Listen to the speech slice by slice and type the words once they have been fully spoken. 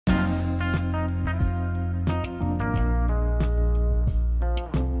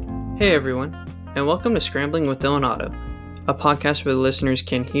Hey everyone, and welcome to Scrambling with Dylan Otto, a podcast where the listeners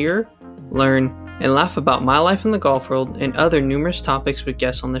can hear, learn, and laugh about my life in the golf world and other numerous topics with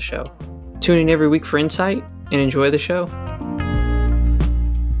guests on the show. Tune in every week for insight and enjoy the show.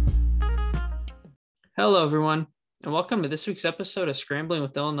 Hello everyone, and welcome to this week's episode of Scrambling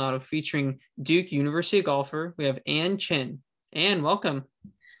with Dylan Otto featuring Duke University golfer. We have Ann Chin. Ann, welcome.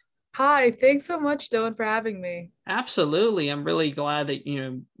 Hi, thanks so much, Dylan, for having me. Absolutely. I'm really glad that,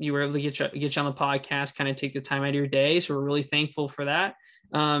 you were able to get you on the podcast, kind of take the time out of your day. So we're really thankful for that.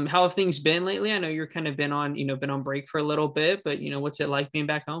 How have things been lately? I know you're kind of been on break for a little bit, but what's it like being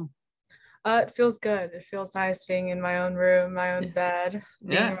back home? It feels good. It feels nice being in my own room, my own bed,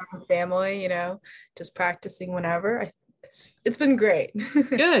 being around family, just practicing whenever. It's been great.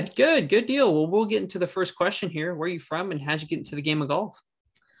 Good deal. Well, we'll get into the first question here. Where are you from and how'd you get into the game of golf?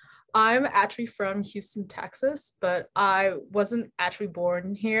 I'm actually from Houston, Texas, but I wasn't actually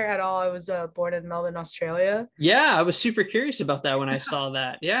born here at all. I was born in Melbourne, Australia. Yeah, I was super curious about that when I saw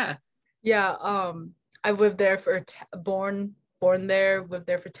that. Yeah. Yeah. I lived there born there, lived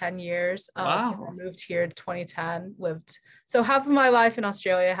there for 10 years. Wow. I moved here in 2010, so half of my life in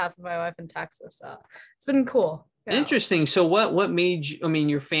Australia, half of my life in Texas. It's been cool. Yeah. Interesting. So what made you,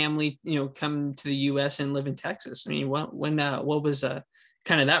 your family, come to the US and live in Texas? What was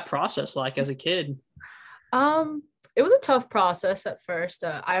kind of that process like as a kid? It was a tough process at first.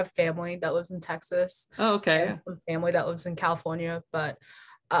 I have family that lives in Texas. Oh, okay. And some family that lives in California, but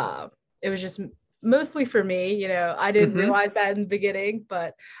it was just mostly for me. I didn't realize that in the beginning,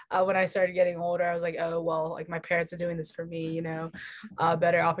 but when I started getting older, I was like, oh well, like my parents are doing this for me.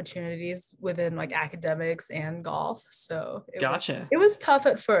 Better opportunities within like academics and golf. So it was tough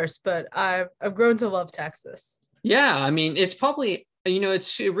at first, but I've grown to love Texas. Yeah, it's probably,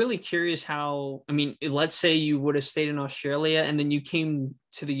 it's really curious how, let's say you would have stayed in Australia and then you came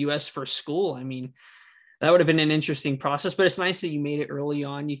to the US for school. That would have been an interesting process, but it's nice that you made it early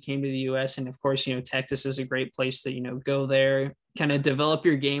on. You came to the US, and of course, Texas is a great place to, go there, kind of develop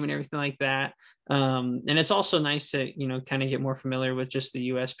your game and everything like that. And it's also nice to, kind of get more familiar with just the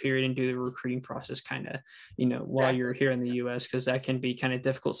US period and do the recruiting process kind of, while you're here in the US, because that can be kind of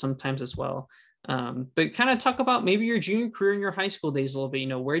difficult sometimes as well. But kind of talk about maybe your junior career and your high school days a little bit.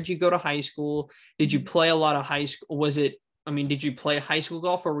 Where'd you go to high school? Did you play a lot of high school? Did you play high school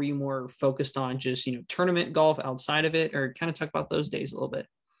golf, or were you more focused on just, tournament golf outside of it, or kind of talk about those days a little bit?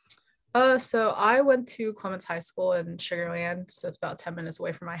 So I went to Clements High School in Sugar Land, so it's about 10 minutes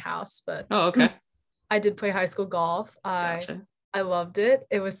away from my house, but okay. I did play high school golf. Gotcha. I loved it.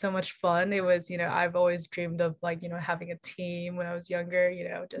 It was so much fun. It was, I've always dreamed of having a team when I was younger,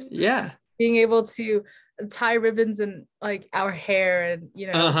 just being able to tie ribbons and like our hair and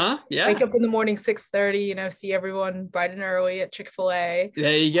wake up in the morning 6:30, see everyone bright and early at Chick-fil-A.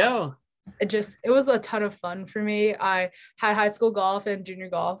 There you go. It was a ton of fun for me. I had high school golf and junior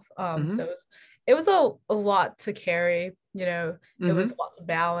golf, so it was a lot to carry. It was a lot to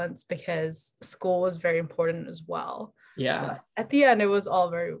balance because school was very important as well. But at the end, it was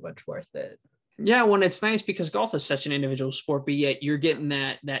all very much worth it. Yeah, well, it's nice because golf is such an individual sport, but yet you're getting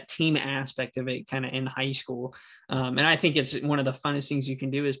that team aspect of it kind of in high school. And I think it's one of the funnest things you can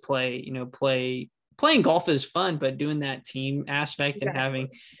do is playing golf is fun, but doing that team aspect and having,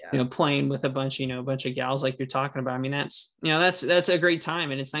 playing with a bunch of gals like you're talking about. That's a great time.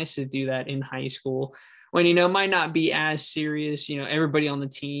 And it's nice to do that in high school when, it might not be as serious, everybody on the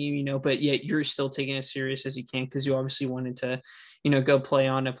team, but yet you're still taking it as serious as you can, because you obviously wanted to, go play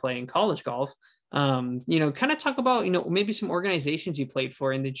in college golf. Kind of talk about, maybe some organizations you played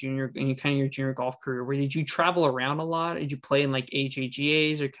for in your junior golf career. Where did you travel around a lot? Did you play in like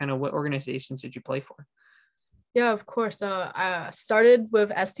AJGAs, or kind of what organizations did you play for? Yeah, of course. I started with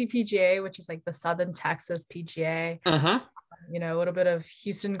STPGA, which is like the Southern Texas PGA. A little bit of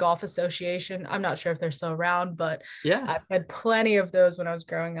Houston Golf Association. I'm not sure if they're still around, but I've had plenty of those when I was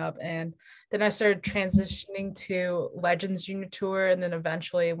growing up. And then I started transitioning to Legends Junior Tour. And then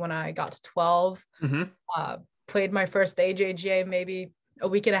eventually when I got to 12, played my first AJGA maybe a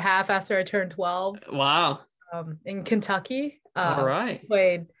week and a half after I turned 12. Wow. In Kentucky. All right.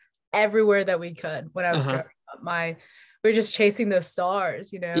 Played everywhere that we could when I was growing up. We were just chasing those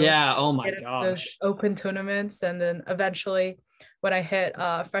stars, Yeah. Oh my gosh. Those open tournaments. And then eventually when I hit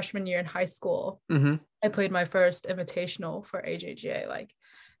freshman year in high school, I played my first invitational for AJGA, like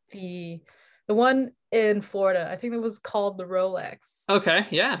the one in Florida. I think it was called the Rolex. Okay.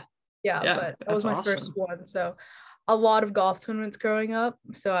 Yeah. But that was my first one. So a lot of golf tournaments growing up.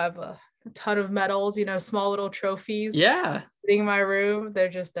 So I have a a ton of medals, small little trophies. Yeah. In my room, they're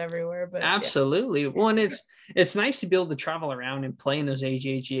just everywhere. But absolutely. Well, and it's nice to be able to travel around and play in those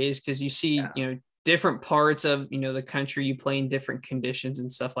AJGAs because you see, different parts of the country, you play in different conditions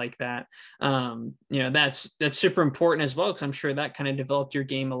and stuff like that. That's super important as well, because I'm sure that kind of developed your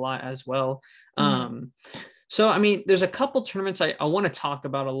game a lot as well. So I mean, there's a couple tournaments I want to talk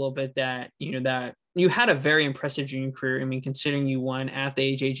about a little bit that that you had a very impressive junior career. I mean, considering you won at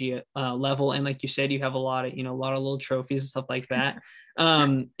the AJG level, and like you said, you have a lot of little trophies and stuff like that.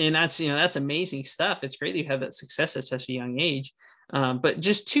 And that's amazing stuff. It's great that you have that success at such a young age. But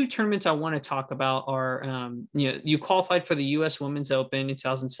just two tournaments I want to talk about are, you qualified for the U.S. Women's Open in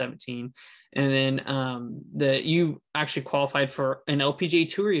 2017, and then you actually qualified for an LPGA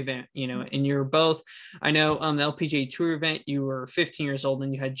Tour event, and you're both. I know the LPGA Tour event, you were 15 years old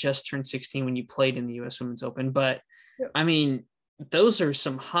and you had just turned 16 when you played in the U.S. Women's Open. But I mean, those are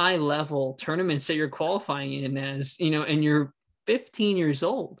some high level tournaments that you're qualifying in as, and you're 15 years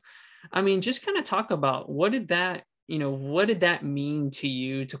old. I mean, just kind of talk about what did that mean to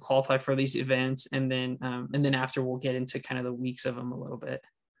you to qualify for these events? And then after we'll get into kind of the weeks of them a little bit.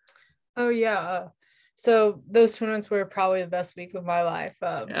 Oh yeah. So those tournaments were probably the best weeks of my life.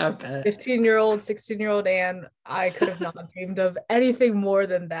 15-year-old, 16-year-old, and I could have not dreamed of anything more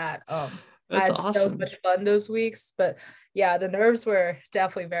than that. That's I had awesome. so much fun those weeks, but yeah, the nerves were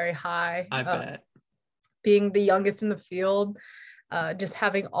definitely very high. I bet. Being the youngest in the field, just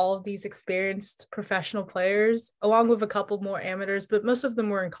having all of these experienced professional players, along with a couple more amateurs, but most of them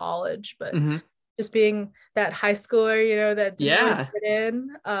were in college. But just being that high schooler, that didn't really fit in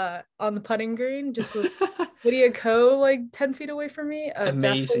on the putting green, just with Lydia Ko like 10 feet away from me.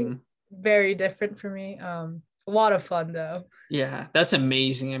 Amazing. Very different for me. A lot of fun though. Yeah, that's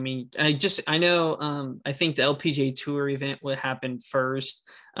amazing. I mean, I know, I think the LPGA Tour event would happen first,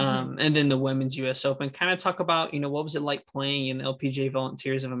 and then the Women's US Open. Kind of talk about, what was it like playing in the LPGA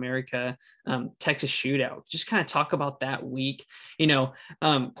Volunteers of America Texas Shootout? Just kind of talk about that week,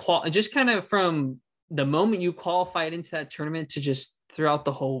 just kind of from the moment you qualified into that tournament to just throughout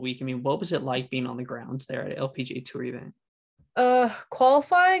the whole week. I mean, what was it like being on the grounds there at an LPGA Tour event?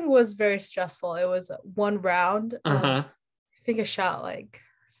 Qualifying was very stressful. It was one round. I think I shot like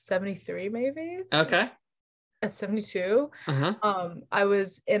 73 maybe. Okay. At 72. I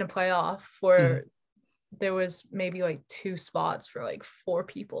was in a playoff where there was maybe like 2 spots for like 4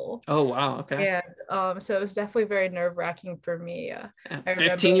 people. Oh wow. Okay. And so it was definitely very nerve-wracking for me.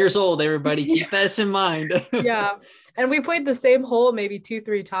 15 years old, everybody. Keep this in mind. Yeah. And we played the same hole maybe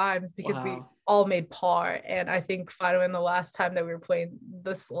 2-3 times because we all made par. And I think finally the last time that we were playing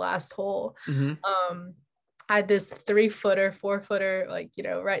this last hole, I had this 3-footer, 4-footer, like,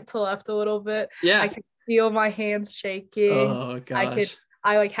 right to left a little bit. Yeah. I could feel my hands shaking. Oh gosh.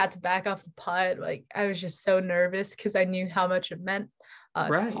 I like had to back off the putt. Like I was just so nervous because I knew how much it meant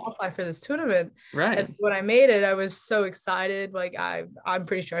to qualify for this tournament. Right. And when I made it, I was so excited. Like I'm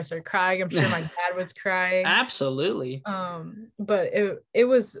pretty sure I started crying. I'm sure my dad was crying. Absolutely. But it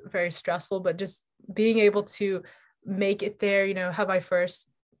was very stressful. But just being able to make it there, have my first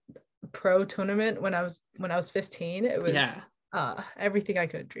pro tournament when I was 15, it was everything I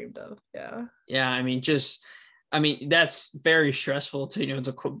could have dreamed of. I mean, that's very stressful to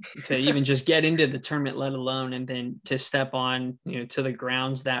to even just get into the tournament, let alone and then to step on to the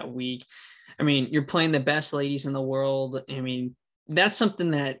grounds that week. I mean, you're playing the best ladies in the world. I mean, that's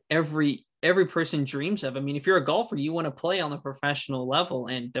something that every person dreams of. I mean, if you're a golfer, you want to play on the professional level,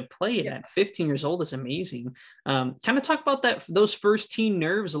 and to play it at 15 years old is amazing. Kind of talk about those first tee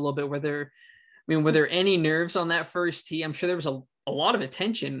nerves a little bit. Were there any nerves on that first tee? I'm sure there was a lot of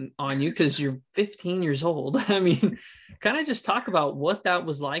attention on you because you're 15 years old. I mean, kind of just talk about what that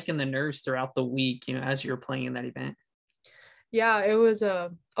was like and the nerves throughout the week, as you were playing in that event. Yeah, it was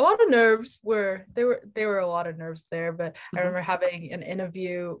a lot of nerves. There were a lot of nerves there, but I remember having an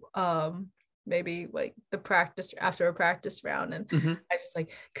interview maybe like after a practice round, and I just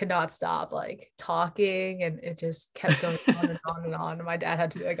like could not stop like talking, and it just kept going on and on and on. And my dad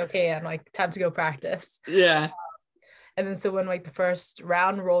had to be like, okay, and like time to go practice. Yeah. And then so when like the first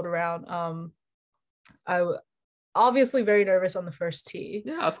round rolled around, I obviously very nervous on the first tee.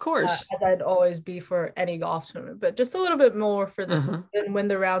 Yeah, of course. As I'd always be for any golf tournament, but just a little bit more for this one. And when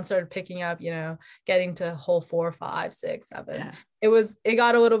the round started picking up, getting to hole 4, 5, 6, 7, it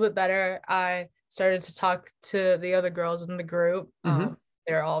got a little bit better. I started to talk to the other girls in the group.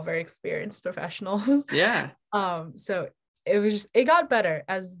 They're all very experienced professionals. Yeah. So it got better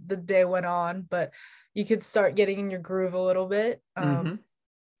as the day went on, but you could start getting in your groove a little bit.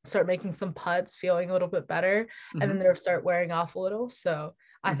 Start making some putts, feeling a little bit better, and then they'll start wearing off a little. So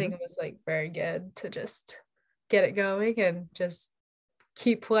I think it was like very good to just get it going and just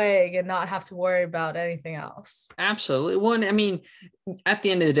keep playing and not have to worry about anything else. Absolutely. One, I mean, at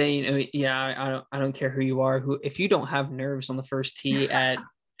the end of the day, I don't care who you are, if you don't have nerves on the first tee at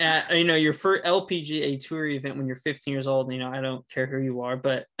your first LPGA tour event when you're 15 years old, I don't care who you are,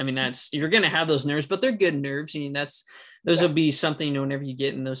 but I mean, you're going to have those nerves, but they're good nerves. Those will be something, whenever you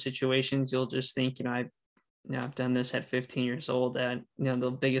get in those situations, you'll just think, I've done this at 15 years old at,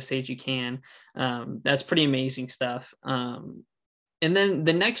 the biggest age you can. That's pretty amazing stuff. And then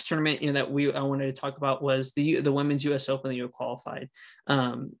the next tournament, that I wanted to talk about was the Women's US Open that you qualified.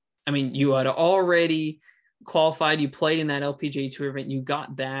 I mean, you had already qualified, you played in that LPGA Tour event, you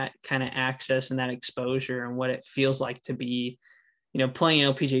got that kind of access and that exposure and what it feels like to be, playing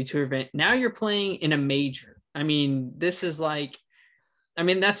an LPGA Tour event. Now you're playing in a major. I mean, that's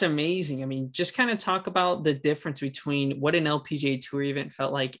amazing. I mean, just kind of talk about the difference between what an LPGA Tour event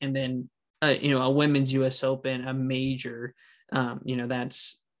felt like and then, a Women's US Open, a major.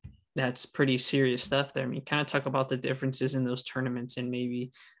 That's pretty serious stuff there. I mean, kind of talk about the differences in those tournaments and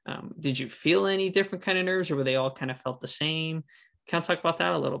maybe, did you feel any different kind of nerves or were they all kind of felt the same? Kind of talk about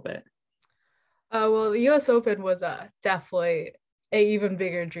that a little bit. Well, the US Open was definitely an even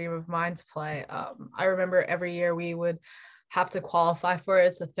bigger dream of mine to play. I remember every year we would have to qualify for it.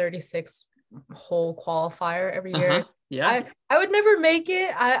 It's a 36 hole qualifier every year. Yeah. I would never make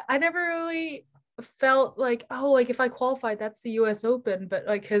it. I never really felt like, oh, like if I qualified, that's the US Open, but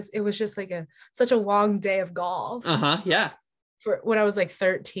like because it was just like such a long day of golf. Yeah. For when I was like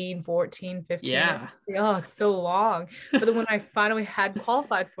 13, 14, 15. Yeah. Oh, it's so long. But then when I finally had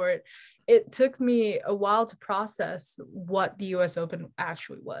qualified for it, it took me a while to process what the US Open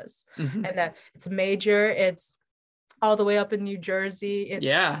actually was. And that it's a major, it's all the way up in New Jersey. It's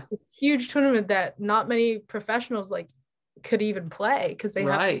a huge tournament that not many professionals like could even play because they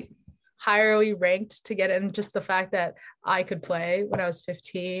have to highly ranked to get in. Just the fact that I could play when I was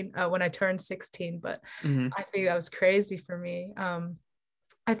 15, when I turned 16, but I think that was crazy for me.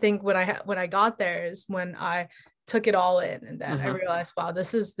 I think when I got there is when I took it all in, and then I realized, wow,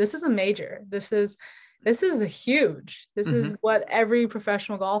 this is a major. This is a huge. This is what every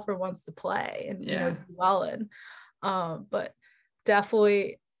professional golfer wants to play and do well in. But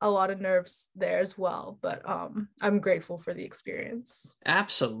definitely a lot of nerves there as well, but I'm grateful for the experience.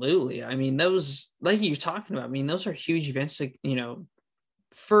 Absolutely. I mean, those, like you're talking about, I mean, those are huge events, like,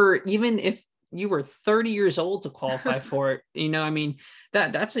 for even if you were 30 years old to qualify for it, I mean,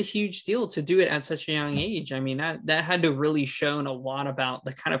 that's a huge deal to do it at such a young age. I mean, that had to really shown a lot about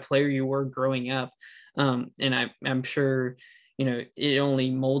the kind of player you were growing up. And I'm sure, it only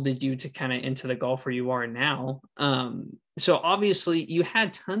molded you to kind of into the golfer you are now. So obviously you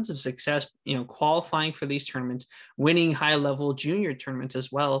had tons of success, qualifying for these tournaments, winning high level junior tournaments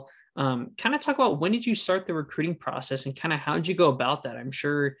as well. Kind of talk about, when did you start the recruiting process and kind of how did you go about that? I'm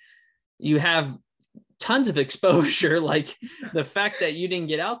sure you have tons of exposure. Like the fact that you didn't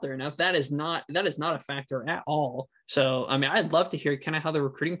get out there enough, that is not a factor at all. So, I mean, I'd love to hear kind of how the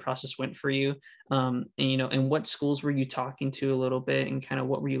recruiting process went for you. And, and what schools were you talking to a little bit and kind of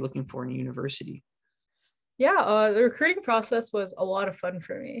what were you looking for in a university? Yeah, the recruiting process was a lot of fun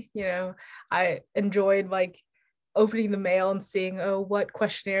for me. I enjoyed like opening the mail and seeing, oh, what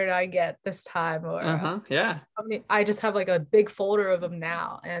questionnaire did I get this time? Or I mean, I just have like a big folder of them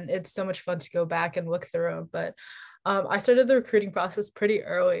now, and it's so much fun to go back and look through them. But I started the recruiting process pretty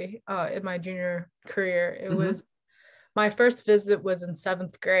early in my junior career. It was my first visit was in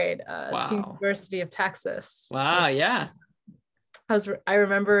 7th grade to University of Texas. Wow, yeah. I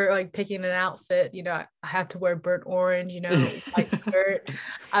remember like picking an outfit, I had to wear burnt orange, white skirt.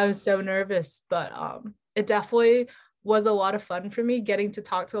 I was so nervous, but it definitely was a lot of fun for me getting to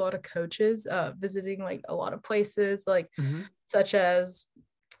talk to a lot of coaches, visiting like a lot of places, like such as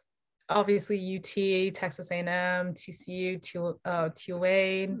obviously UT, Texas A&M, TCU,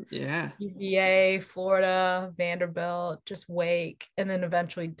 Tulane, UVA, Florida, Vanderbilt, just Wake, and then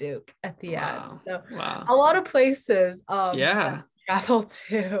eventually Duke at the end. So a lot of places travel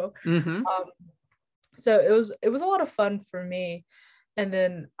to. So it was a lot of fun for me. And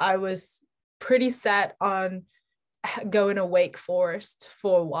then I was pretty set on going to Wake Forest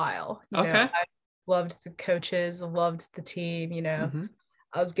for a while. I loved the coaches, loved the team,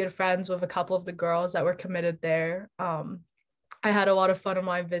 I was good friends with a couple of the girls that were committed there. I had a lot of fun on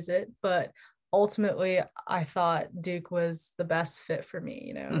my visit, but ultimately I thought Duke was the best fit for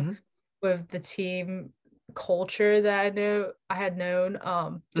me, with the team culture that I had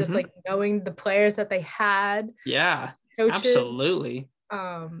known, just like knowing the players that they had. Yeah, coaches, absolutely.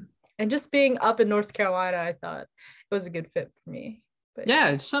 And just being up in North Carolina, I thought it was a good fit for me. But yeah,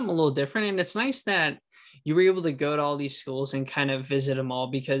 it's something a little different. And it's nice that you were able to go to all these schools and kind of visit them all,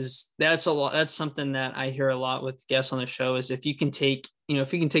 because that's something that I hear a lot with guests on the show is if you can take,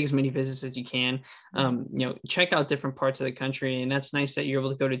 if you can take as many visits as you can, check out different parts of the country. And that's nice that you're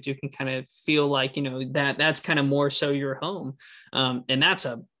able to go to Duke and kind of feel like, that's kind of more so your home. And that's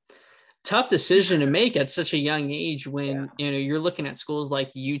a tough decision to make at such a young age when, you're looking at schools like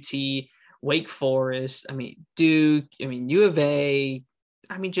UT, Wake Forest, Duke, U of A,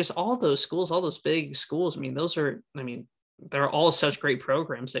 just all those schools, all those big schools. They're all such great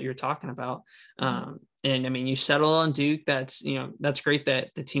programs that you're talking about. And you settle on Duke. That's great that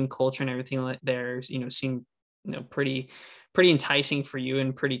the team culture and everything like there, seem, pretty enticing for you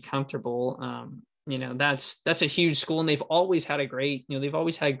and pretty comfortable. That's a huge school, and they've always had they've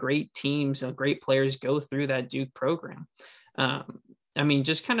always had great teams and great players go through that Duke program.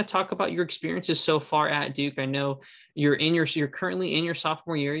 Just kind of talk about your experiences so far at Duke. I know you're currently in your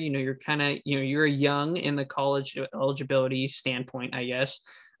sophomore year. You're kind of, you're young in the college eligibility standpoint, I guess.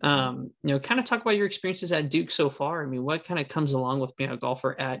 Kind of talk about your experiences at Duke so far. What kind of comes along with being a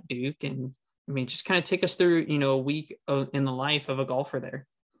golfer at Duke, and just kind of take us through, a week in the life of a golfer there.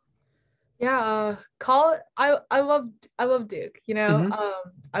 Yeah, I love Duke.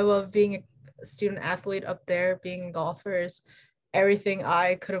 I love being a student athlete up there, being golfers. Everything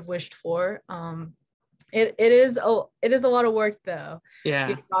I could have wished for. It is a lot of work though. Yeah.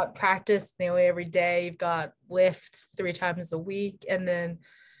 You've got practice nearly every day. You've got lift 3 times a week, and then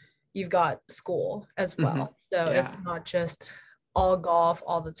you've got school as well. So it's not just all golf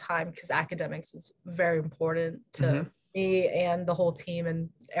all the time, because academics is very important to me and the whole team and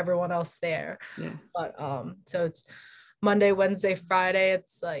everyone else there. Yeah. But so it's Monday, Wednesday, Friday,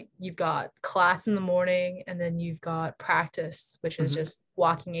 it's like you've got class in the morning, and then you've got practice, which is just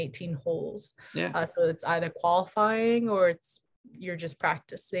walking 18 holes. Yeah. So it's either qualifying or you're just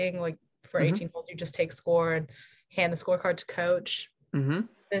practicing. Like for 18 holes, you just take score and hand the scorecard to coach.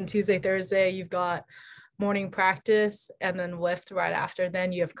 Then Tuesday, Thursday, you've got morning practice, and then lift right after.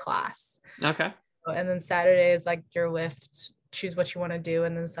 Then you have class. Okay. And then Saturday is like your lift, choose what you want to do,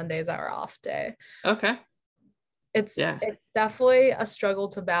 and then Sunday is our off day. Okay. It's definitely a struggle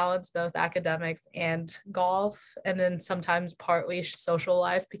to balance both academics and golf, and then sometimes partly social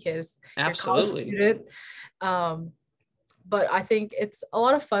life, because absolutely you're a college student. But I think it's a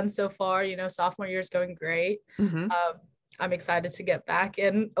lot of fun so far. Sophomore year is going great. I'm excited to get back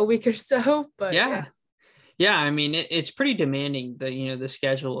in a week or so. But yeah. It's pretty demanding, the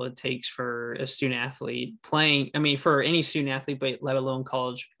schedule it takes for a student athlete playing. For any student athlete, but let alone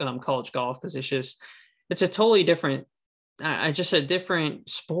college golf, because it's a totally different, just a different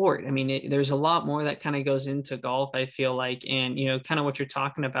sport. There's a lot more that kind of goes into golf, I feel like. And, kind of what you're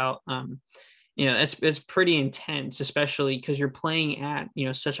talking about, it's pretty intense, especially because you're playing at,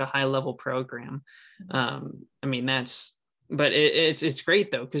 such a high level program. But it's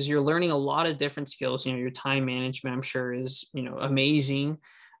great though, because you're learning a lot of different skills. Your time management, I'm sure, is, amazing.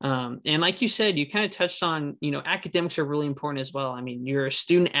 And like you said, you kind of touched on, academics are really important as well. You're a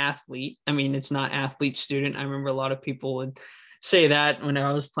student athlete. It's not athlete student. I remember a lot of people would say that when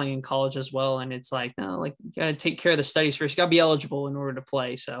I was playing in college as well. And it's like, no, like you got to take care of the studies first. You got to be eligible in order to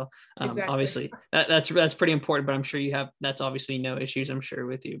play. So exactly. Obviously that's pretty important, but I'm sure that's obviously no issues, I'm sure,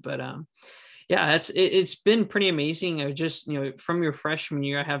 with you. But yeah, it's been pretty amazing. Just, from your freshman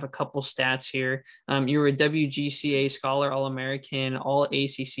year, I have a couple stats here. You were a WGCA Scholar, All-American,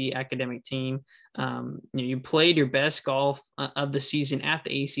 All-ACC academic team. You played your best golf of the season at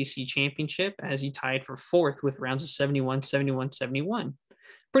the ACC Championship, as you tied for 4th with rounds of 71, 71, 71.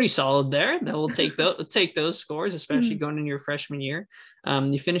 Pretty solid there. We'll take those scores, especially going into your freshman year.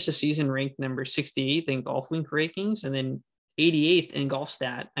 You finished the season ranked number 68th in GolfLink rankings, and then 88th in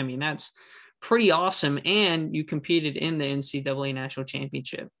GolfStat. That's pretty awesome. And you competed in the NCAA National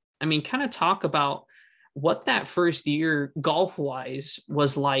Championship. Kind of talk about what that first year golf wise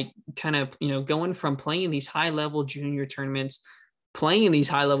was like, kind of, going from playing these high level junior tournaments, playing in these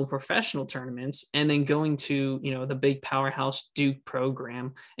high level professional tournaments, and then going to, the big powerhouse Duke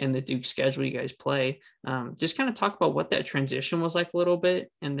program and the Duke schedule you guys play. Just kind of talk about what that transition was like a little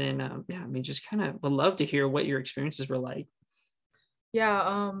bit. And then, just kind of would love to hear what your experiences were like.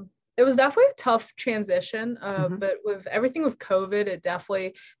 Yeah. It was definitely a tough transition, but with everything with COVID, it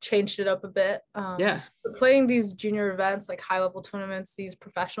definitely changed it up a bit. Playing these junior events, like high-level tournaments, these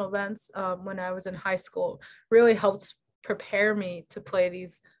professional events, when I was in high school, really helped prepare me to play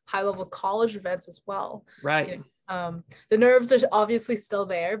these high-level college events as well. Right. The nerves are obviously still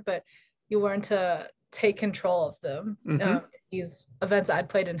there, but you learn to take control of them. Mm-hmm. These events I'd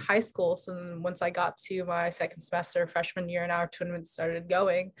played in high school. So then once I got to my second semester, freshman year, and our tournaments started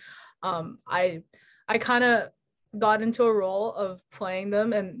going, I kind of got into a role of playing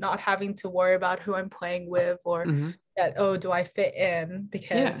them and not having to worry about who I'm playing with or Mm-hmm. that, oh, do I fit in? Yeah.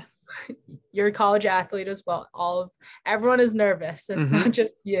 Because you're a college athlete as well. Everyone is nervous. It's Mm-hmm. not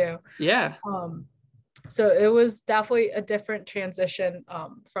just you. Yeah. So it was definitely a different transition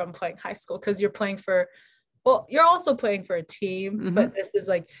from playing high school, because you're playing for, well, you're also playing for a team, Mm-hmm. but this is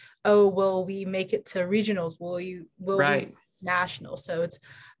like, oh, will we make it to regionals? Will Right. we national? So it's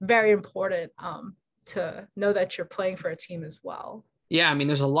very important to know that you're playing for a team as well. Yeah, I mean,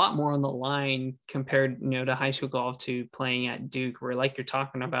 there's a lot more on the line compared, to high school golf to playing at Duke, where like you're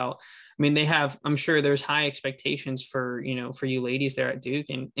talking about. I mean, I'm sure there's high expectations for, for you ladies there at Duke,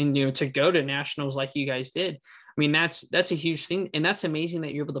 and to go to nationals like you guys did. I mean, that's a huge thing, and that's amazing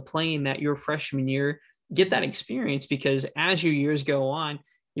that you're able to play in that your freshman year, get that experience, because as your years go on,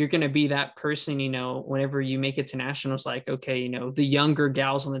 you're going to be that person, whenever you make it to nationals, like, okay, the younger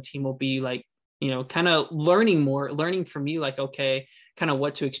gals on the team will be like, kind of learning from you, like, okay, kind of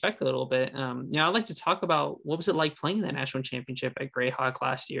what to expect a little bit. I'd like to talk about what was it like playing the national championship at Grayhawk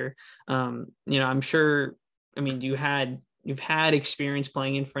last year. I'm sure, I mean, you've had experience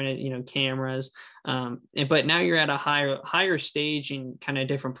playing in front of, cameras, but now you're at a higher stage and kind of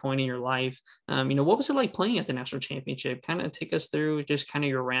different point in your life. What was it like playing at the national championship? Kind of take us through just kind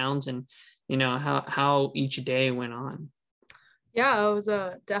of your rounds and, how each day went on. Yeah, it was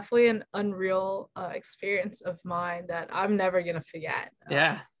definitely an unreal experience of mine that I'm never gonna forget.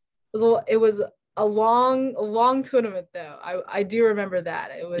 Yeah, it was a long tournament though. I do remember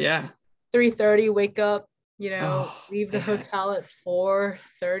that it was 3:30. Wake up, leave the hotel at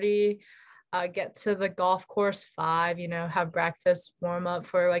 4:30. Get to the golf course 5. Have breakfast, warm up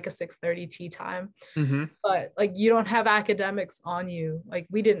for like a 6:30 tea time. Mm-hmm. But like you don't have academics on you. Like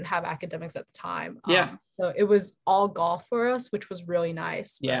we didn't have academics at the time. Yeah. So it was all golf for us, which was really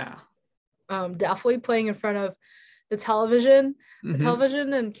nice. Yeah. But, definitely playing in front of the television,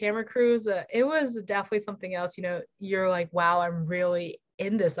 Mm-hmm. and camera crews. It was definitely something else. You're like, wow, I'm really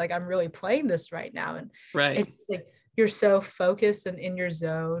in this. Like I'm really playing this right now, and right. It's like you're so focused and in your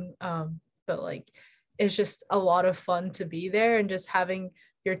zone. But like it's just a lot of fun to be there, and just having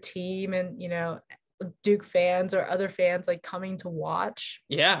your team and Duke fans or other fans like coming to watch.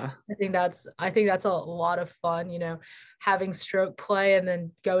 Yeah. I think that's a lot of fun, having stroke play and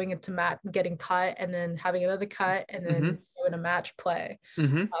then going into match, getting cut and then having another cut and then doing a match play.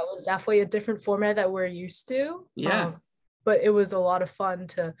 Mm-hmm. It was definitely a different format that we're used to. Yeah. But it was a lot of fun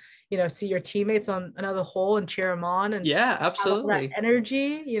to, see your teammates on another hole and cheer them on, and yeah, absolutely, that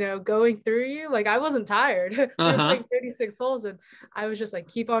energy, going through you. Like I wasn't tired. We were playing 36 holes, and I was just like,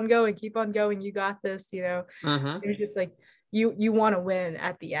 keep on going. You got this. It was just like you want to win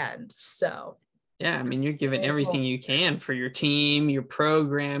at the end. So yeah, I mean, you're giving everything you can for your team, your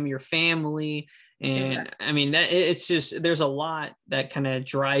program, your family. And exactly. I mean, that it's just, there's a lot that kind of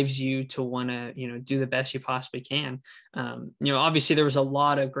drives you to want to, do the best you possibly can. Obviously there was a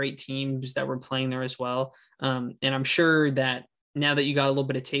lot of great teams that were playing there as well. And I'm sure that now that you got a little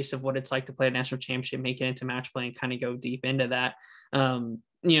bit of taste of what it's like to play a national championship, make it into match play and kind of go deep into that.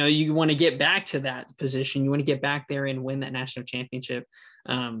 You want to get back to that position. You want to get back there and win that national championship.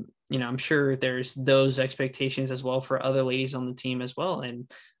 I'm sure there's those expectations as well for other ladies on the team as well.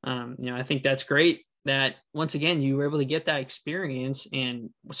 And, I think that's great that once again, you were able to get that experience. And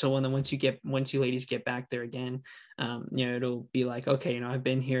so once you ladies get back there again, it'll be like, okay, I've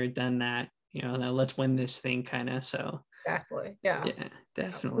been here, done that, now let's win this thing kind of. So exactly. Yeah,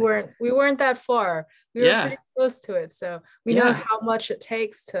 definitely. We weren't that far. We were pretty close to it. So we know how much it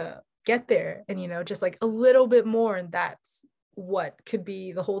takes to get there, and, just like a little bit more. And that's what could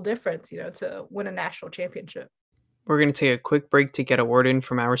be the whole difference, to win a national championship. We're going to take a quick break to get a word in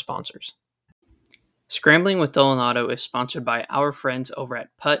from our sponsors. Scrambling with Dolanado is sponsored by our friends over at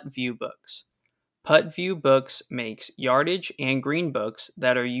Putt View Books. Putt View Books makes yardage and green books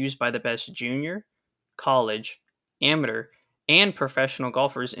that are used by the best junior, college, amateur, and professional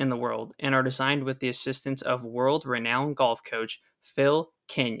golfers in the world, and are designed with the assistance of world-renowned golf coach Phil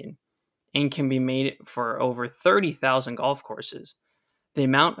Kenyon, and can be made for over 30,000 golf courses. The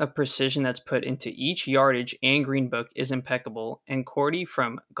amount of precision that's put into each yardage and green book is impeccable, and Cordy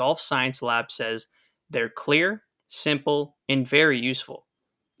from Golf Science Lab says they're clear, simple, and very useful.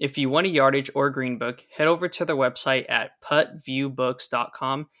 If you want a yardage or green book, head over to their website at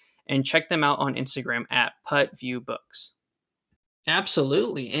puttviewbooks.com and check them out on Instagram at puttviewbooks.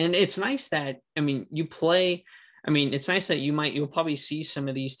 Absolutely. And it's nice that, you play, I mean, it's nice that you'll probably see some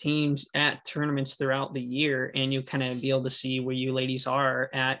of these teams at tournaments throughout the year, and you'll kind of be able to see where you ladies are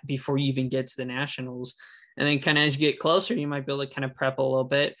at before you even get to the nationals. And then kind of as you get closer, you might be able to kind of prep a little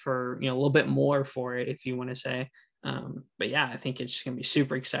bit for, a little bit more for it, if you want to say. But yeah, I think it's just going to be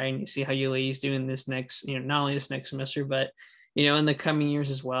super exciting to see how you ladies do in this next, not only this next semester, but, in the coming years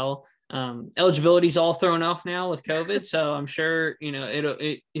as well. Eligibility is all thrown off now with COVID. So I'm sure,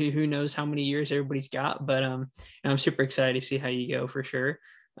 who knows how many years everybody's got, but I'm super excited to see how you go for sure.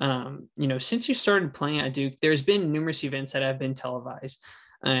 Since you started playing at Duke, there's been numerous events that have been televised.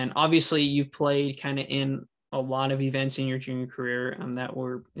 And obviously you played kind of in a lot of events in your junior career that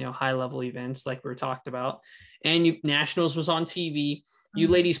were, high level events like we were talked about. And Nationals was on TV. You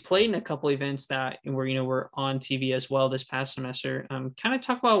ladies played in a couple events that were on TV as well this past semester. Kind of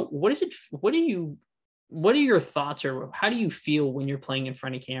talk about what are your thoughts, or how do you feel when you're playing in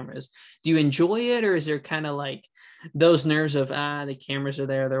front of cameras? Do you enjoy it, or is there kind of like those nerves of, the cameras are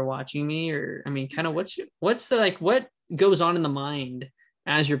there, they're watching me? Or, I mean, kind of what's the, like, what goes on in the mind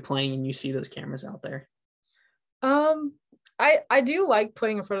as you're playing and you see those cameras out there? I do like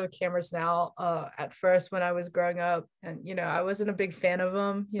playing in front of the cameras now. At first when I was growing up, and I wasn't a big fan of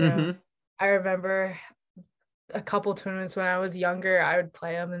them. I remember a couple tournaments when I was younger, I would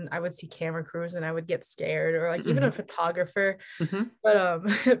play them and I would see camera crews and I would get scared, or like even a photographer.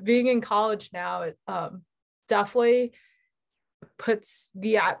 But being in college now, it definitely puts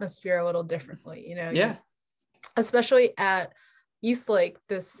the atmosphere a little differently, especially at Eastlake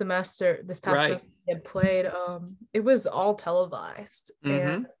this past semester we had played, it was all televised,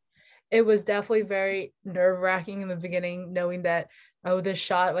 and it was definitely very nerve-wracking in the beginning, knowing that, this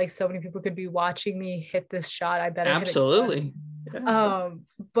shot, like, so many people could be watching me hit this shot, I better absolutely hit it.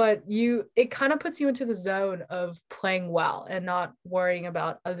 But it kind of puts you into the zone of playing well and not worrying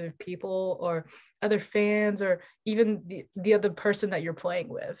about other people or other fans or even the other person that you're playing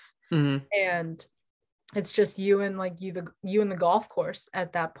with. And it's just you and the golf course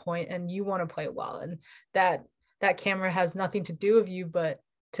at that point, and you want to play well, and that camera has nothing to do with you but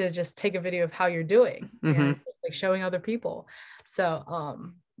to just take a video of how you're doing and like showing other people. So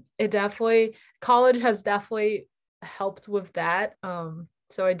college has definitely helped with that.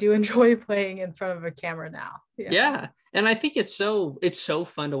 So I do enjoy playing in front of a camera now. Yeah. And I think it's so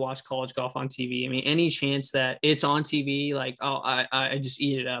fun to watch college golf on TV. I mean, any chance that it's on TV, like, I just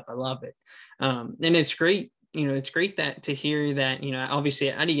eat it up. I love it. And it's great, it's great that to hear that, obviously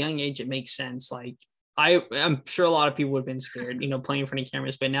at a young age, it makes sense. Like, I'm sure a lot of people would have been scared, playing in front of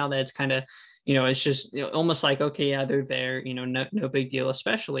cameras, but now that it's kind of, it's just almost like, okay, yeah, they're there, no big deal.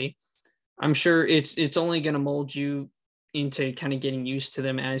 Especially, I'm sure it's only going to mold you into kind of getting used to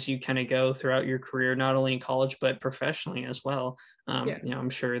them as you kind of go throughout your career, not only in college, but professionally as well. I'm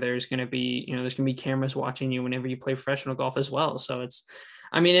sure there's going to be cameras watching you whenever you play professional golf as well. So it's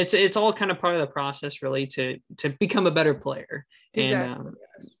all kind of part of the process really to become a better player. Exactly.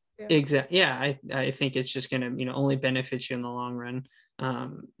 And exactly. Yeah. I think it's just going to, only benefit you in the long run.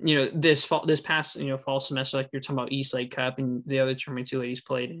 This past, fall semester, like you're talking about Eastlake Cup and the other tournaments you ladies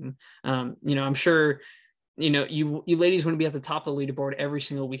played in, I'm sure, you ladies want to be at the top of the leaderboard every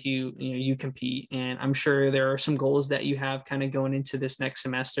single week you compete. And I'm sure there are some goals that you have kind of going into this next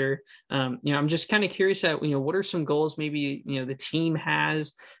semester. I'm just kind of curious at, what are some goals maybe, the team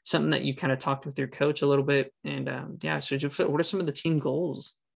has, something that you kind of talked with your coach a little bit. And so just what are some of the team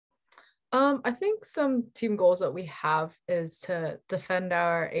goals? I think some team goals that we have is to defend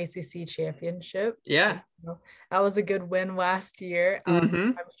our ACC championship. Yeah. That was a good win last year.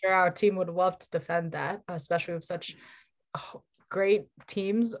 I'm sure our team would love to defend that, especially with such great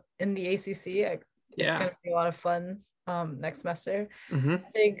teams in the ACC. It's going to be a lot of fun next semester. I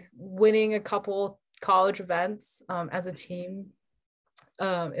think winning a couple college events as a team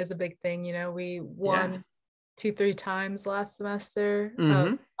is a big thing. We won 2-3 times last semester,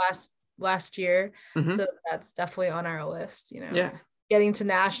 last year. So that's definitely on our list, getting to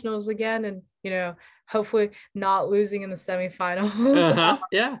nationals again and hopefully not losing in the semifinals.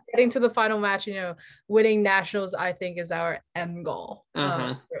 Getting to the final match, winning nationals, I think, is our end goal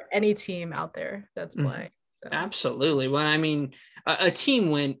for any team out there that's playing. So. Absolutely. Well, I mean, a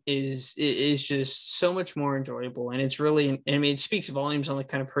team win is just so much more enjoyable, and it's really, it speaks volumes on the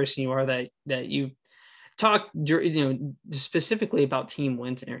kind of person you are that you talk, specifically about team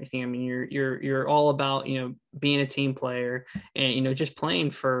wins and everything. I mean, you're all about, being a team player and, just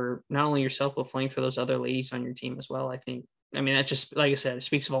playing for not only yourself, but playing for those other ladies on your team as well. That just, like I said, it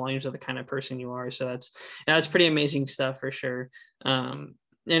speaks volumes of the kind of person you are. So that's pretty amazing stuff for sure.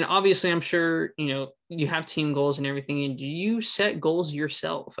 And obviously I'm sure, you have team goals and everything. And do you set goals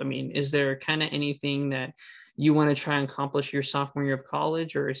yourself? I mean, is there kind of anything that you want to try and accomplish your sophomore year of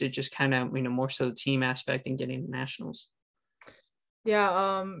college, or is it just kind of, more so the team aspect and getting to nationals?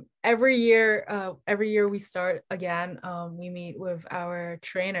 Yeah, every year we start again. We meet with our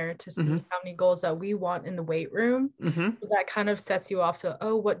trainer to see how many goals that we want in the weight room. So that kind of sets you off to,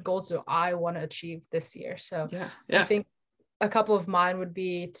 oh, what goals do I want to achieve this year? So I think a couple of mine would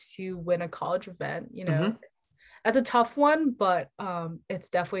be to win a college event. That's a tough one, but it's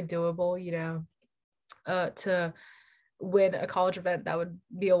definitely doable. To win a college event, that would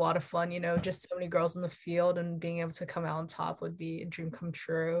be a lot of fun. Just so many girls in the field and being able to come out on top would be a dream come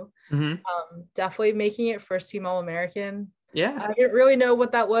true. Definitely making it first team All-American. I didn't really know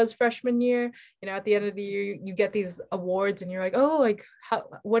what that was freshman year. At the end of the year, you get these awards and you're like, oh, like,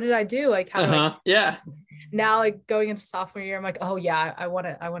 what did I do? Like, how do I now, like, going into sophomore year, I'm like, oh yeah, I want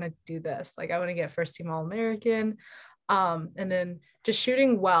to do this. Like, I want to get first team All-American. And then just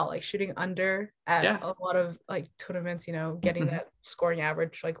shooting well, like shooting under at a lot of like tournaments, getting that scoring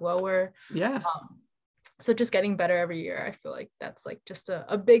average like lower. So just getting better every year. I feel like that's like just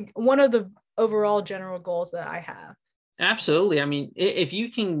a big one of the overall general goals that I have. Absolutely. I mean, if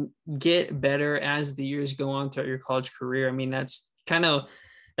you can get better as the years go on throughout your college career, I mean, that's kind of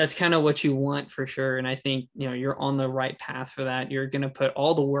what you want for sure. And I think, you're on the right path for that. You're going to put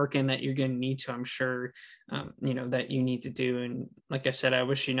all the work in that you're going to need to, I'm sure, that you need to do. And like I said, I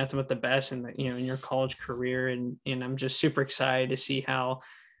wish you nothing but the best in in your college career. And I'm just super excited to see how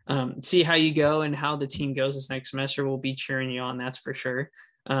you go and how the team goes this next semester. We'll be cheering you on. That's for sure.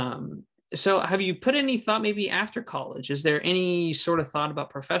 So have you put any thought maybe after college? Is there any sort of thought about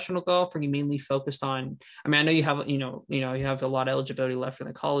professional golf? Or are you mainly focused on, I mean, I know you have, you have a lot of eligibility left in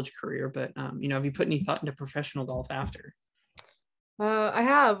the college career, but, have you put any thought into professional golf after? I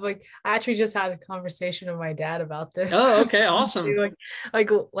have, like, I actually just had a conversation with my dad about this. Oh, okay. Awesome.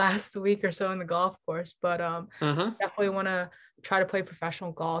 like last week or so in the golf course, but definitely want to try to play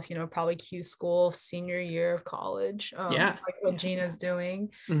professional golf, probably Q school senior year of college. Like what Gina's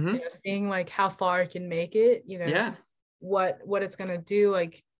doing, seeing like how far I can make it, what it's going to do.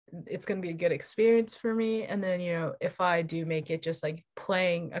 Like, it's going to be a good experience for me. And then, if I do make it, just like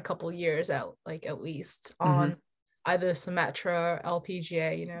playing a couple years out, like at least on either Symetra or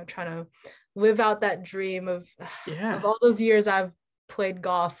LPGA, trying to live out that dream of all those years I've played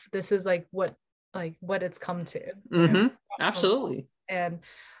golf. This is like what it's come to. Absolutely. And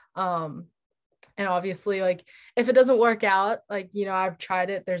obviously, like, if it doesn't work out, like, I've tried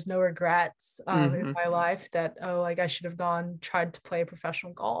it, there's no regrets in my life that, oh, like, I should have tried to play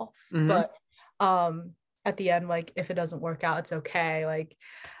professional golf. But at the end, like, if it doesn't work out, it's okay. Like,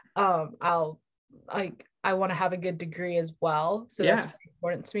 I want to have a good degree as well, so that's very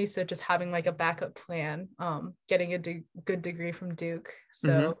important to me. So just having like a backup plan, getting a good degree from Duke,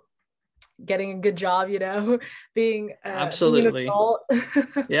 so getting a good job, being absolutely being an adult.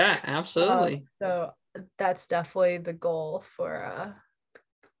 Absolutely. So that's definitely the goal for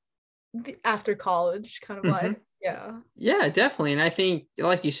after college kind of life. Yeah, definitely. And I think,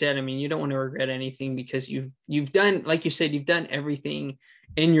 like you said, I mean, you don't want to regret anything, because you've done, like you said, you've done everything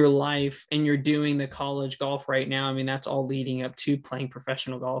in your life, and you're doing the college golf right now. I mean, that's all leading up to playing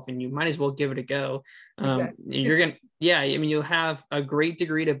professional golf, and you might as well give it a go. You're going to, I mean, you'll have a great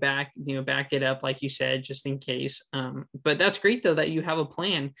degree to back it up, like you said, just in case. But that's great though, that you have a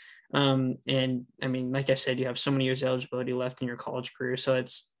plan. And I mean, like I said, you have so many years eligibility left in your college career. So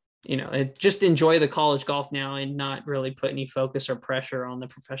it's, just enjoy the college golf now and not really put any focus or pressure on the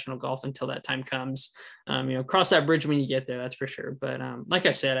professional golf until that time comes. Cross that bridge when you get there, that's for sure. But like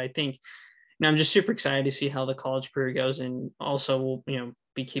I said, I think, I'm just super excited to see how the college career goes, and also we'll,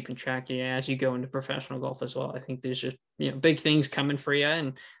 be keeping track of you as you go into professional golf as well. I think there's just, big things coming for you.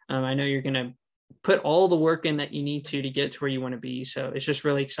 And I know you're going to put all the work in that you need to get to where you want to be. So it's just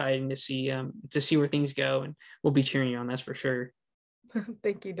really exciting to see where things go, and we'll be cheering you on, that's for sure.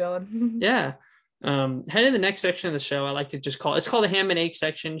 Thank you, Dylan. Head to the next section of the show. I like to just it's called the ham and egg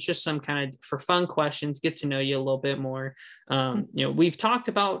section. It's just some kind of for fun questions, get to know you a little bit more. We've talked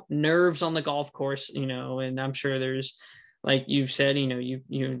about nerves on the golf course, and I'm sure there's, like you've said,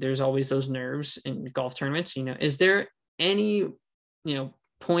 there's always those nerves in golf tournaments. Is there any,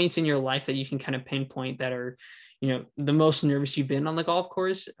 points in your life that you can kind of pinpoint that are, the most nervous you've been on the golf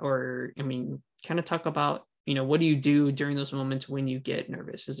course? Or, I mean, kind of talk about, what do you do during those moments when you get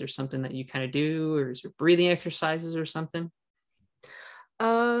nervous? Is there something that you kind of do, or is there breathing exercises or something?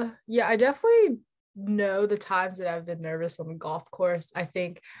 I definitely know the times that I've been nervous on the golf course. I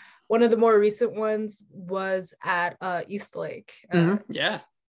think one of the more recent ones was at East Lake.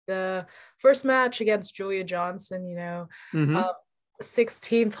 The first match against Julia Johnson,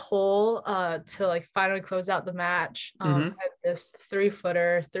 16th hole to like finally close out the match. At this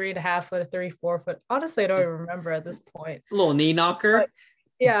 3-footer, 3.5-foot, 3-4-foot. Honestly, I don't even remember at this point. A little knee knocker. But,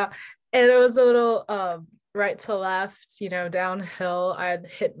 yeah. And it was a little right to left, downhill. I had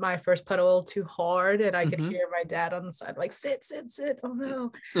hit my first putt a little too hard, and I could hear my dad on the side like, sit. Oh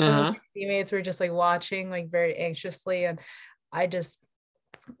no. My teammates were just like watching like very anxiously, and I just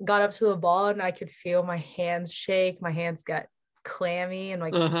got up to the ball and I could feel my hands shake. My hands got clammy and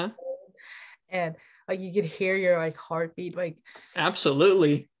like and like you could hear your like heartbeat like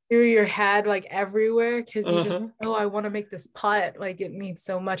absolutely through your head like everywhere, because you just I want to make this putt, like it means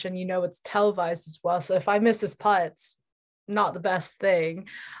so much, and it's televised as well, so if I miss this putt, it's not the best thing.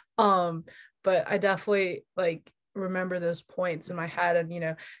 But I definitely like remember those points in my head,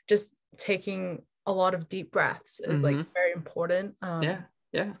 and just taking a lot of deep breaths is like very important.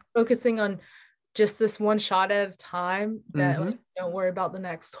 Focusing on just this one shot at a time, that like, don't worry about the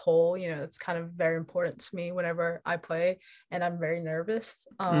next hole. It's kind of very important to me whenever I play and I'm very nervous.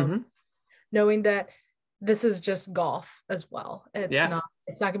 Knowing that this is just golf as well. It's not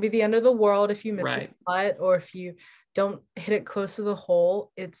gonna be the end of the world if you miss this putt, or if you don't hit it close to the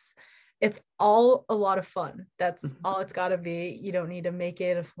hole. It's all a lot of fun. That's all it's got to be. You don't need to make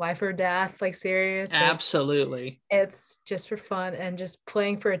it a life or death, like serious. Absolutely. Like, it's just for fun, and just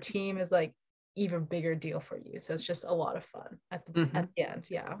playing for a team is like even bigger deal for you. So it's just a lot of fun at the end.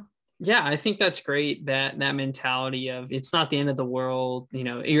 Yeah, I think that's great, that mentality of it's not the end of the world.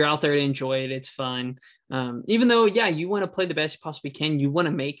 You're out there to enjoy it. It's fun. Even though, you want to play the best you possibly can. You want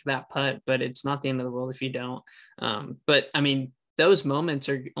to make that putt, but it's not the end of the world if you don't. But I mean, those moments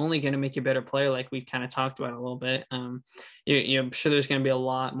are only going to make you a better player, like we've kind of talked about a little bit. I'm sure there's going to be a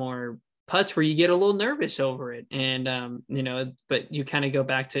lot more putts where you get a little nervous over it, and but you kind of go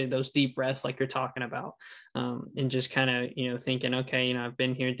back to those deep breaths like you're talking about, and just kind of thinking, okay, I've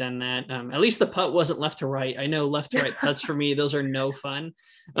been here, done that. At least the putt wasn't left to right. I know left to right putts for me, those are no fun.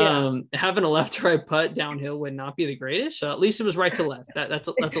 Having a left to right putt downhill would not be the greatest, so at least it was right to left. That's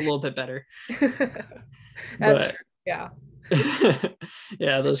a little bit better. That's true. Yeah.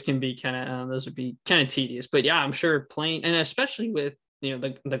 Those can be those would be kind of tedious, but I'm sure playing, and especially with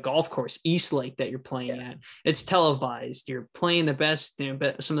the golf course East Lake that you're playing at, it's televised. You're playing the best, some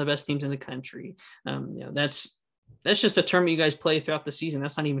of the best teams in the country. That's just a tournament you guys play throughout the season.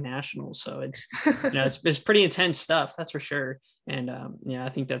 That's not even national, so it's it's pretty intense stuff, that's for sure. And I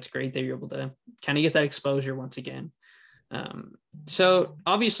think that's great that you're able to kind of get that exposure once again. So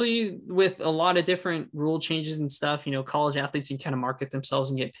obviously with a lot of different rule changes and stuff, college athletes can kind of market themselves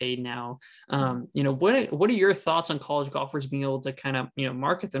and get paid now. What are your thoughts on college golfers being able to kind of,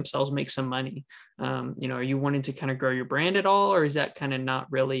 market themselves, make some money? Are you wanting to kind of grow your brand at all, or is that kind of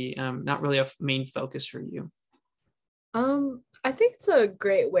not really a main focus for you? I think it's a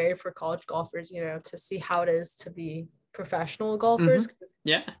great way for college golfers, to see how it is to be professional golfers.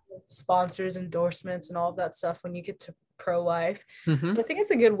 Sponsors, endorsements, and all of that stuff when you get to pro life. So I think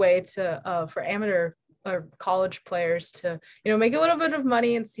it's a good way to for amateur or college players to make a little bit of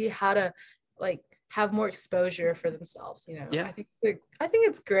money and see how to like have more exposure for themselves. I think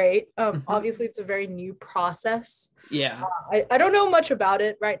it's great. Obviously it's a very new process. I don't know much about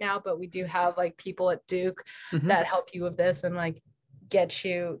it right now, but we do have like people at Duke that help you with this and like get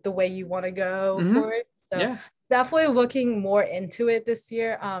you the way you want to go for it. So definitely looking more into it this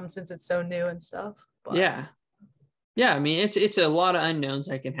year, since it's so new and stuff. But. I mean, it's a lot of unknowns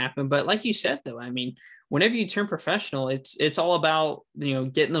that can happen, but like you said, though, I mean, whenever you turn professional, it's all about,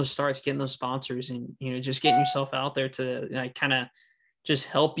 getting those starts, getting those sponsors, and, just getting yourself out there to kind of just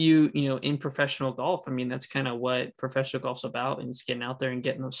help you, in professional golf. I mean, that's kind of what professional golf's about, and it's getting out there and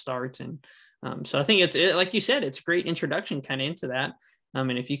getting those starts. And so I think it's like you said, it's a great introduction kind of into that.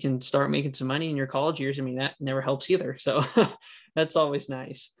 And if you can start making some money in your college years, I mean, that never helps either. So that's always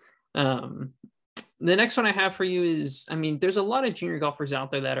nice. The next one I have for you is, I mean, there's a lot of junior golfers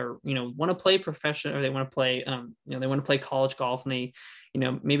out there that are, want to play professional, or they want to play, they want to play college golf, and they,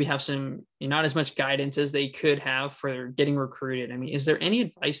 maybe have some, not as much guidance as they could have for getting recruited. I mean, is there any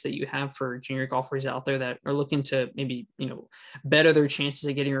advice that you have for junior golfers out there that are looking to maybe, better their chances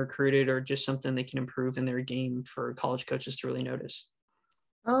of getting recruited, or just something they can improve in their game for college coaches to really notice?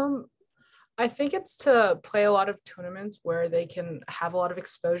 I think it's to play a lot of tournaments where they can have a lot of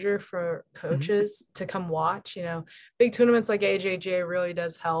exposure for coaches to come watch. Big tournaments like AJGA really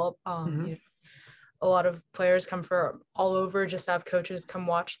does help. A lot of players come from all over, just have coaches come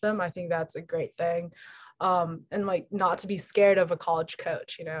watch them. I think that's a great thing. And like not to be scared of a college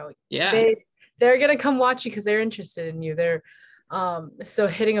coach, they're gonna come watch you because they're interested in you. They're so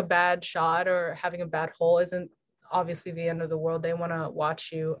hitting a bad shot or having a bad hole isn't obviously the end of the world. They want to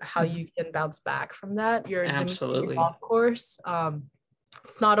watch you, how you can bounce back from that. Your Absolutely. golf course.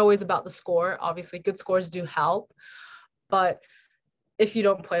 It's not always about the score. Obviously, good scores do help, but if you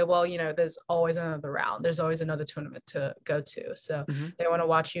don't play well, there's always another round. There's always another tournament to go to. So they want to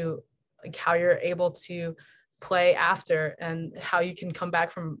watch you, like how you're able to play after and how you can come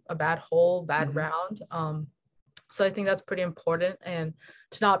back from a bad round. So I think that's pretty important, and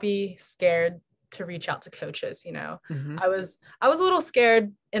to not be scared to reach out to coaches. I was a little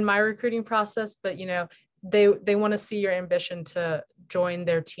scared in my recruiting process, but they want to see your ambition to join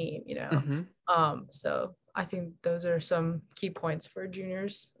their team, so I think those are some key points for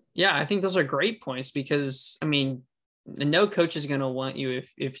juniors. Yeah, I think those are great points because, I mean, no coach is going to want you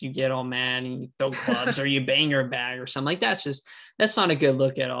if you get all mad and you throw clubs or you bang your bag or something like that. That's not a good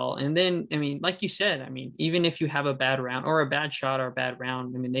look at all. And then, I mean, like you said, I mean, even if you have a bad round or a bad shot or a bad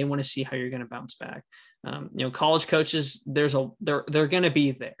round, I mean, they want to see how you're going to bounce back. College coaches, they're going to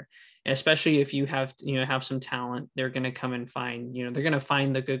be there, especially if you have some talent. They're going to come and find, they're going to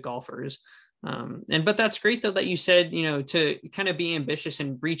find the good golfers. But that's great though that you said, to kind of be ambitious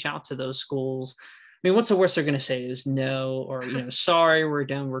and reach out to those schools. I mean, what's the worst they're going to say is no, or, sorry, we're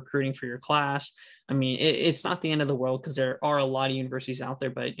done recruiting for your class. I mean, it's not the end of the world because there are a lot of universities out there,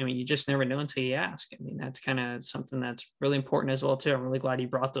 but I mean, you just never know until you ask. I mean, that's kind of something that's really important as well too. I'm really glad you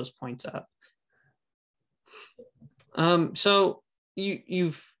brought those points up. So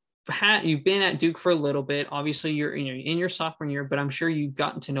you've been at Duke for a little bit. Obviously you're in your sophomore year, but I'm sure you've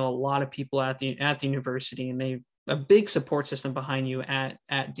gotten to know a lot of people at the university, and they've a big support system behind you at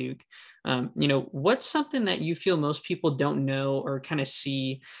Duke. What's something that you feel most people don't know or kind of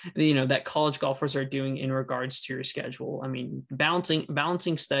see, that college golfers are doing in regards to your schedule? I mean,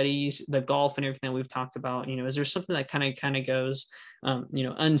 balancing studies, the golf and everything that we've talked about, is there something that kind of goes,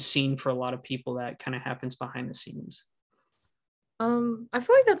 unseen for a lot of people that kind of happens behind the scenes? I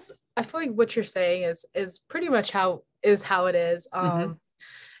feel like what you're saying is pretty much how it is.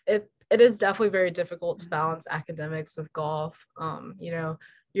 It is definitely very difficult to balance academics with golf.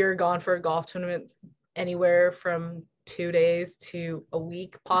 You're gone for a golf tournament anywhere from 2 days to a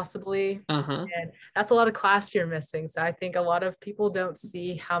week, possibly. And that's a lot of class you're missing. So I think a lot of people don't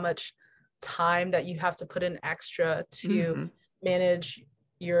see how much time that you have to put in extra to manage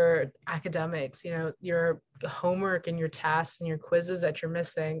your academics, your homework and your tasks and your quizzes that you're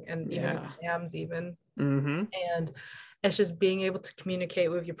missing, and even exams even. And it's just being able to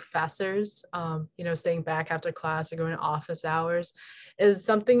communicate with your professors, staying back after class or going to office hours is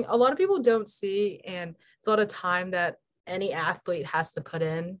something a lot of people don't see. And it's a lot of time that any athlete has to put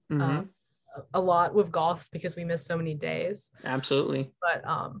in, a lot with golf because we miss so many days. Absolutely.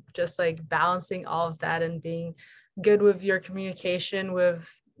 But just like balancing all of that and being good with your communication with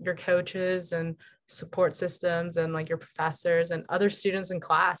your coaches and support systems and like your professors and other students in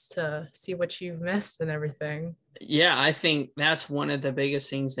class to see what you've missed and everything. Yeah, I think that's one of the biggest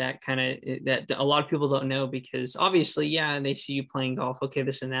things that that a lot of people don't know, because obviously, they see you playing golf, okay,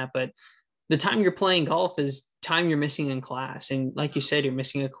 this and that, but the time you're playing golf is time you're missing in class. And like you said, you're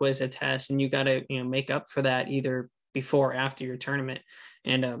missing a quiz, a test, and you got to, make up for that either before or after your tournament.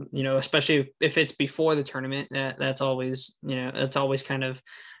 And, especially if it's before the tournament, that's always kind of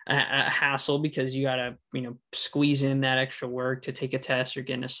a hassle, because you got to, squeeze in that extra work to take a test or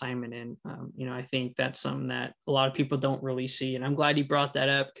get an assignment in. I think that's something that a lot of people don't really see. And I'm glad you brought that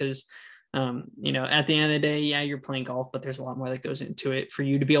up, because, at the end of the day, you're playing golf, but there's a lot more that goes into it for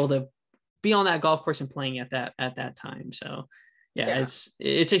you to be able to be on that golf course and playing at that time. So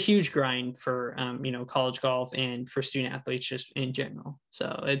it's a huge grind for college golf and for student athletes just in general.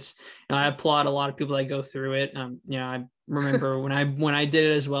 So it's, I applaud a lot of people that go through it. I remember when I did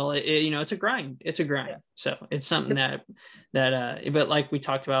it as well, it's a grind. So it's something that but like we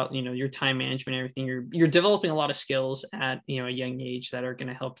talked about, your time management, everything, you're developing a lot of skills at a young age that are going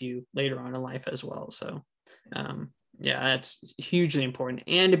to help you later on in life as well. So that's hugely important.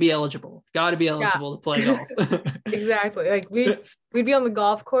 And to be eligible, got to be eligible to play golf. Exactly. Like we'd be on the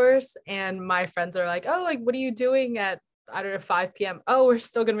golf course and my friends are like, oh, like, what are you doing at, I don't know, 5 p.m. Oh, we're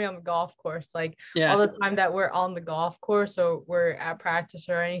still going to be on the golf course. Like all the time that we're on the golf course or we're at practice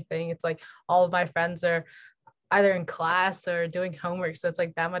or anything, it's like all of my friends are either in class or doing homework. So it's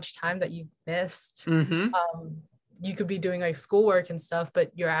like that much time that you've missed. You could be doing like schoolwork and stuff,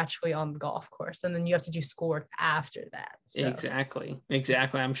 but you're actually on the golf course, and then you have to do schoolwork after that. So. Exactly.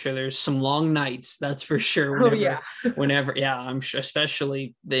 I'm sure there's some long nights, that's for sure. Whenever, I'm sure,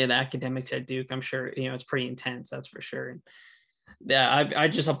 especially the academics at Duke, I'm sure, it's pretty intense, that's for sure. Yeah, I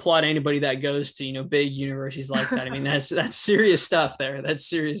just applaud anybody that goes to, big universities like that. I mean, that's serious stuff there. That's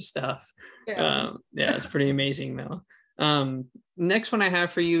serious stuff. Yeah. Yeah, it's pretty amazing though. Next one I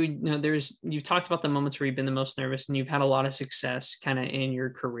have for you, you've talked about the moments where you've been the most nervous and you've had a lot of success kind of in your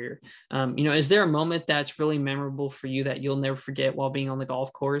career. Is there a moment that's really memorable for you that you'll never forget while being on the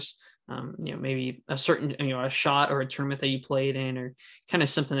golf course? Maybe a certain, a shot or a tournament that you played in, or kind of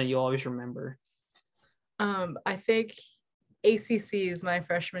something that you always remember. I think ACC is my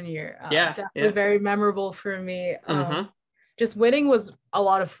freshman year. Definitely Yeah. very memorable for me. Just winning was a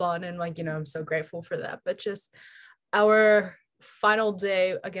lot of fun, and I'm so grateful for that. But just our final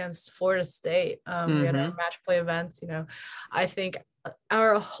day against Florida State, we had our match play events. I think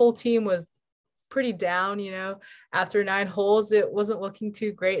our whole team was pretty down. After 9 holes, it wasn't looking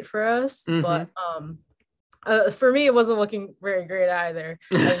too great for us, but for me, it wasn't looking very great either.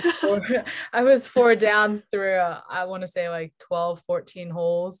 I was 4 down through, I want to say 12, 14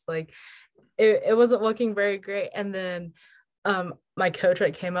 holes. It wasn't looking very great. And then my coach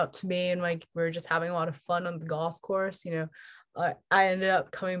came up to me and we were just having a lot of fun on the golf course. I ended up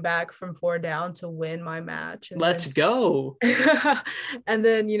coming back from 4 down to win my match. Let's go. And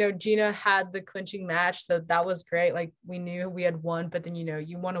then, Gina had the clinching match. So that was great. We knew we had won, but then,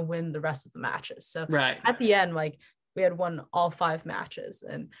 you want to win the rest of the matches. So at the end, we had won all 5 matches,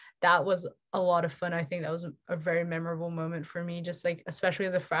 and that was a lot of fun. I think that was a very memorable moment for me, just especially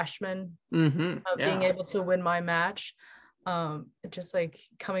as a freshman, being able to win my match. Just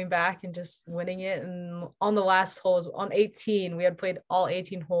coming back and just winning it. And on the last holes, on 18, we had played all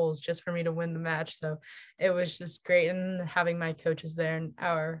 18 holes just for me to win the match. So it was just great. And having my coaches there, and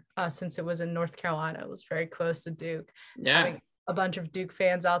since it was in North Carolina, it was very close to Duke. Having a bunch of Duke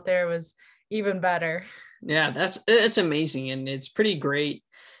fans out there was even better. Yeah, it's amazing. And it's pretty great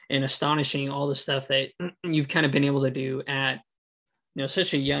and astonishing, all the stuff that you've kind of been able to do at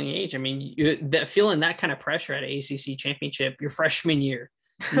such a young age. I mean, that feeling that kind of pressure at an ACC championship your freshman year,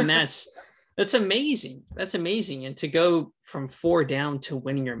 I mean, that's amazing. That's amazing. And to go from 4 down to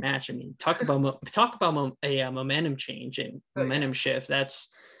winning your match, I mean, talk about a momentum change and momentum shift. That's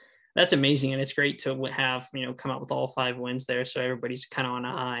amazing. And it's great to have, come out with all 5 wins there. So everybody's kind of on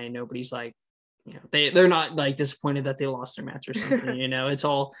a high, and nobody's they're not disappointed that they lost their match or something. It's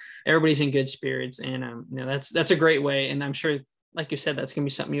all, everybody's in good spirits. And that's a great way. And I'm sure, like you said, that's going to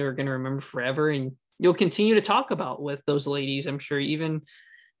be something you're going to remember forever, and you'll continue to talk about with those ladies. I'm sure even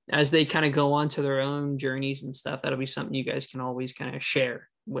as they kind of go on to their own journeys and stuff, that'll be something you guys can always kind of share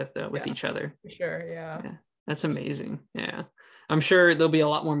with each other. For sure. Yeah. That's amazing. Yeah. I'm sure there'll be a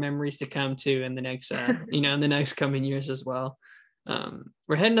lot more memories to come too in the next, in the next coming years as well.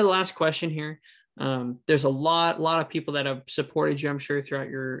 We're heading to the last question here. There's a lot of people that have supported you, I'm sure, throughout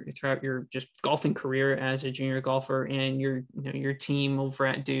your just golfing career as a junior golfer, and your team over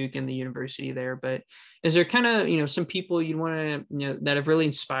at Duke and the university there. But is there kind of, some people you'd want to, that have really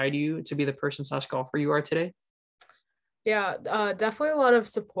inspired you to be the person / golfer you are today? Yeah, definitely a lot of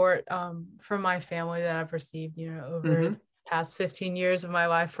support from my family that I've received, over the past 15 years of my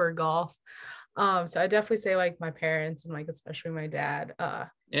life for golf. So I definitely say my parents and especially my dad.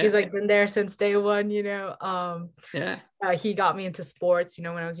 He's been there since day one. He got me into sports. When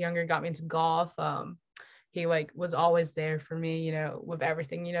I was younger, got me into golf. He was always there for me. With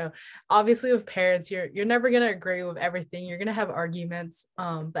everything. Obviously with parents, you're never gonna agree with everything. You're gonna have arguments.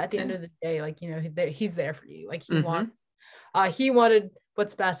 But at the end of the day, he's there for you. He wanted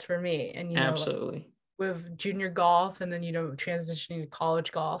what's best for me, and absolutely. With junior golf, and then transitioning to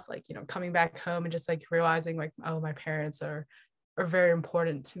college golf, coming back home and just realizing oh, my parents are very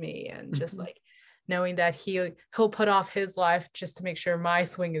important to me, and just knowing that he'll put off his life just to make sure my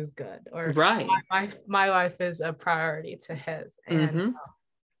swing is good, or my life is a priority to his. And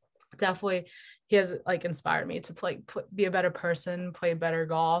definitely he has inspired me to be a better person, play better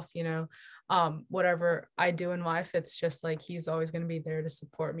golf. Whatever I do in life, it's just he's always going to be there to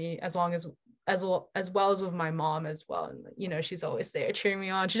support me, as well as with my mom as well. And she's always there cheering me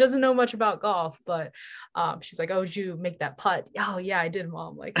on. She doesn't know much about golf, but she's like, "Oh, did you make that putt?" "Oh yeah, I did,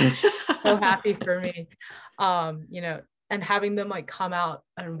 Mom." So happy for me. And having them come out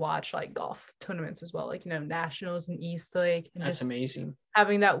and watch golf tournaments as well, nationals in Eastlake, and that's amazing.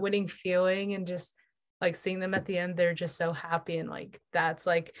 Having that winning feeling, and just seeing them at the end, they're just so happy, and that's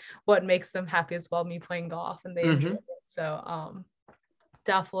what makes them happy as well, me playing golf, and they enjoy it. So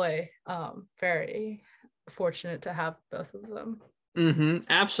definitely very fortunate to have both of them.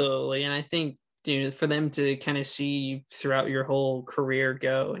 Absolutely. And I think for them to kind of see you throughout your whole career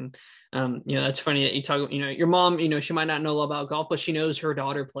go. And that's funny that you talk, your mom, she might not know about golf, but she knows her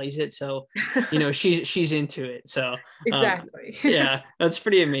daughter plays it. So, she's into it. So exactly. Yeah, that's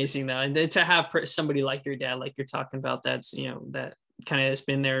pretty amazing though. And then to have somebody like your dad, like you're talking about, that's, that kind of has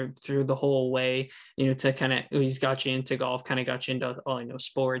been there through the whole way, to kind of, he's got you into golf, kind of got you into all,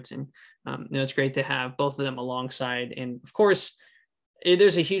 sports. And, it's great to have both of them alongside. And of course,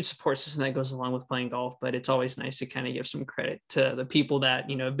 there's a huge support system that goes along with playing golf, but it's always nice to kind of give some credit to the people that,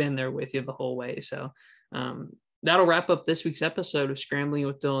 have been there with you the whole way. So that'll wrap up this week's episode of Scrambling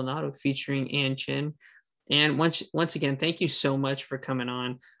with Dylan Otto featuring Ann Chin. And once again, thank you so much for coming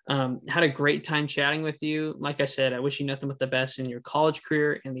on. Had a great time chatting with you. Like I said, I wish you nothing but the best in your college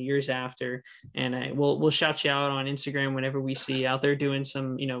career and the years after. And we'll shout you out on Instagram whenever we see you out there doing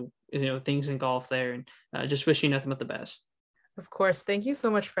some, things in golf there. And just wish you nothing but the best. Of course. Thank you so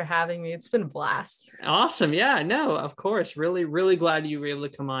much for having me. It's been a blast. Awesome. Yeah, no, of course. Really, really glad you were able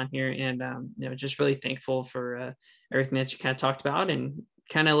to come on here, and, just really thankful for everything that you kind of talked about and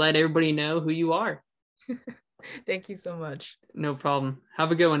kind of let everybody know who you are. Thank you so much. No problem.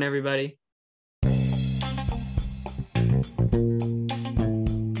 Have a good one, everybody.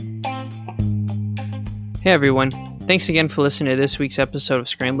 Hey, everyone. Thanks again for listening to this week's episode of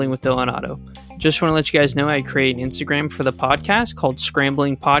Scrambling with Dylan Otto. Just want to let you guys know I create an Instagram for the podcast called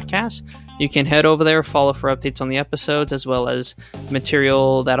Scrambling Podcast. You can head over there, follow for updates on the episodes, as well as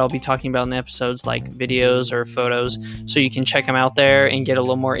material that I'll be talking about in the episodes, like videos or photos, so you can check them out there and get a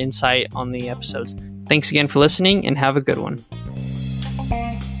little more insight on the episodes. Thanks again for listening, and have a good one.